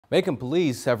Macon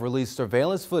police have released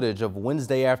surveillance footage of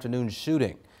Wednesday afternoon's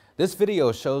shooting. This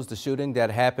video shows the shooting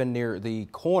that happened near the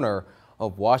corner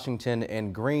of Washington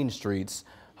and Green Streets.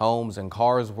 Homes and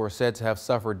cars were said to have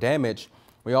suffered damage.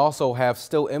 We also have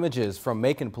still images from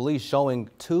Macon police showing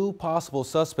two possible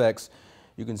suspects.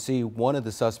 You can see one of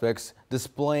the suspects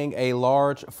displaying a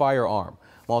large firearm.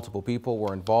 Multiple people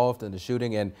were involved in the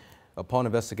shooting, and upon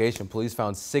investigation, police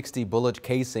found 60 bullet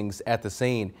casings at the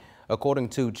scene. According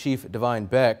to Chief Divine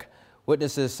Beck,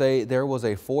 witnesses say there was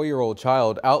a 4-year-old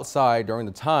child outside during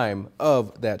the time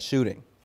of that shooting.